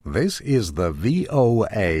This is the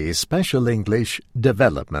VOA Special English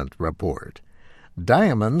Development Report.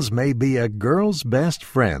 Diamonds may be a girl's best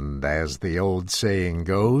friend, as the old saying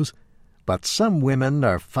goes, but some women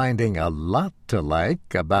are finding a lot to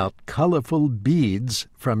like about colorful beads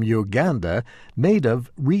from Uganda made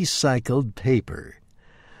of recycled paper.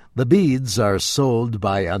 The beads are sold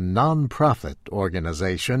by a non-profit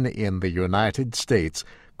organization in the United States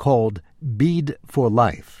called Bead for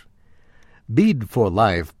Life. Bead for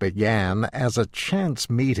Life began as a chance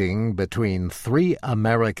meeting between 3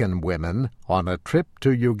 American women on a trip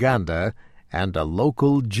to Uganda and a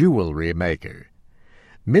local jewelry maker.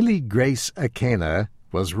 Millie Grace Akena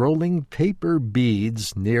was rolling paper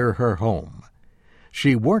beads near her home.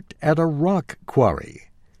 She worked at a rock quarry.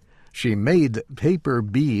 She made paper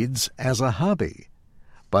beads as a hobby,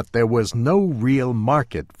 but there was no real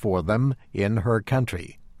market for them in her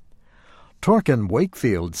country. Torkin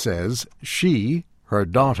Wakefield says she, her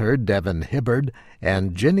daughter Devin Hibbard,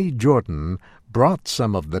 and Jenny Jordan brought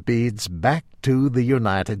some of the beads back to the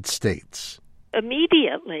United States.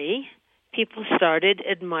 Immediately, people started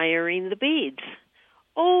admiring the beads.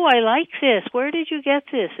 "Oh, I like this. Where did you get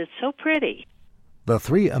this? It's so pretty." The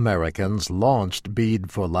 3 Americans launched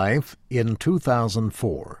Bead for Life in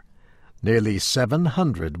 2004. Nearly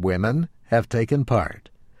 700 women have taken part.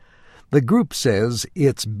 The group says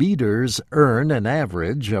its beaders earn an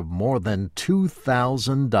average of more than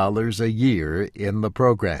 $2,000 a year in the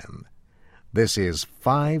program. This is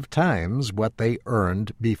 5 times what they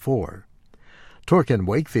earned before. Torkin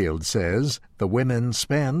Wakefield says the women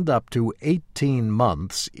spend up to 18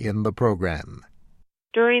 months in the program.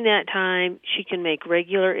 During that time, she can make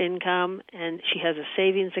regular income, and she has a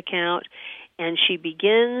savings account, and she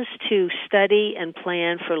begins to study and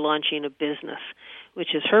plan for launching a business,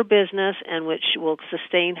 which is her business and which will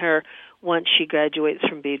sustain her once she graduates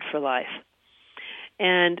from Bead for Life.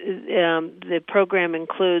 And the program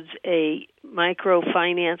includes a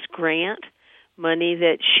microfinance grant, money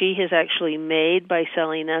that she has actually made by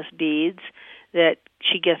selling us beads, that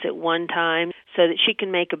she gets at one time so that she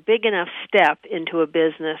can make a big enough step into a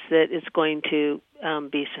business that is going to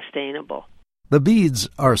be sustainable. The beads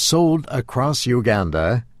are sold across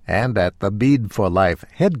Uganda and at the Bead for Life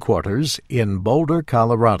headquarters in Boulder,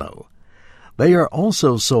 Colorado. They are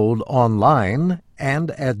also sold online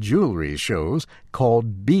and at jewelry shows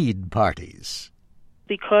called bead parties.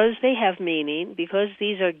 Because they have meaning, because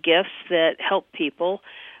these are gifts that help people,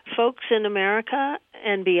 folks in America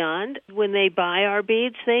and beyond, when they buy our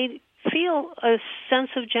beads, they feel a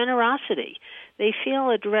sense of generosity. They feel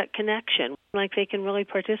a direct connection, like they can really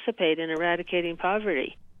participate in eradicating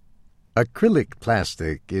poverty. Acrylic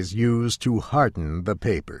plastic is used to harden the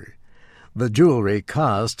paper. The jewelry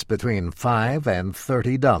costs between $5 and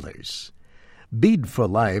 $30. Bead for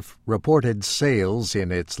Life reported sales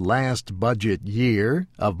in its last budget year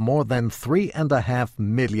of more than $3.5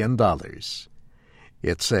 million.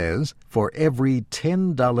 It says for every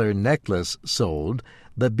 $10 necklace sold,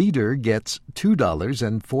 the beader gets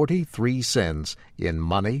 $2.43 in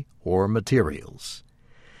money or materials.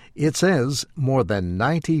 It says more than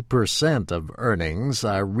 90% of earnings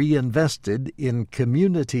are reinvested in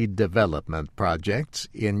community development projects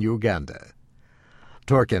in Uganda.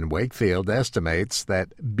 Torkin Wakefield estimates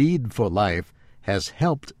that Bead for Life has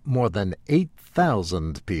helped more than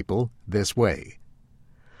 8,000 people this way.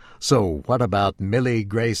 So what about Millie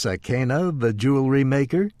Grace Akena, the jewelry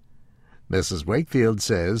maker? Mrs. Wakefield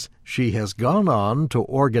says she has gone on to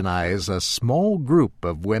organize a small group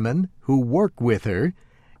of women who work with her,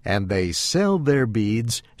 and they sell their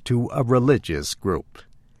beads to a religious group.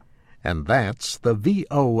 And that's the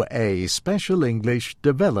VOA Special English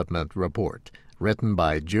Development Report, written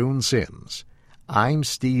by June Sims. I'm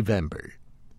Steve Ember.